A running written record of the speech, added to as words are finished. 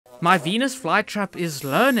My Venus flytrap is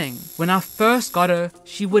learning. When I first got her,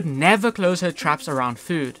 she would never close her traps around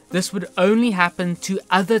food. This would only happen to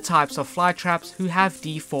other types of flytraps who have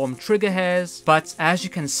deformed trigger hairs, but as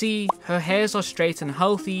you can see, her hairs are straight and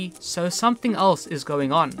healthy, so something else is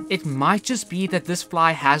going on. It might just be that this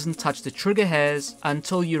fly hasn't touched the trigger hairs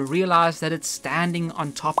until you realize that it's standing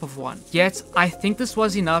on top of one. Yet, I think this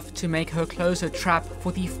was enough to make her close her trap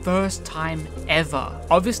for the first time ever.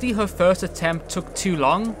 Obviously, her first attempt took too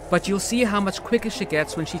long, but you'll see how much quicker she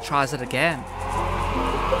gets when she tries it again.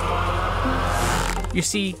 You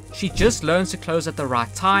see, she just learns to close at the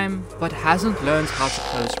right time, but hasn't learned how to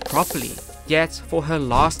close properly. Yet, for her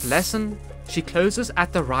last lesson, she closes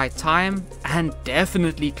at the right time and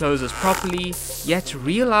definitely closes properly, yet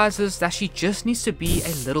realizes that she just needs to be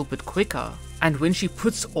a little bit quicker. And when she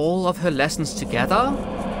puts all of her lessons together,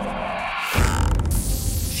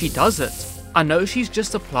 she does it. I know she's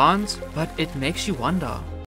just a plant, but it makes you wonder.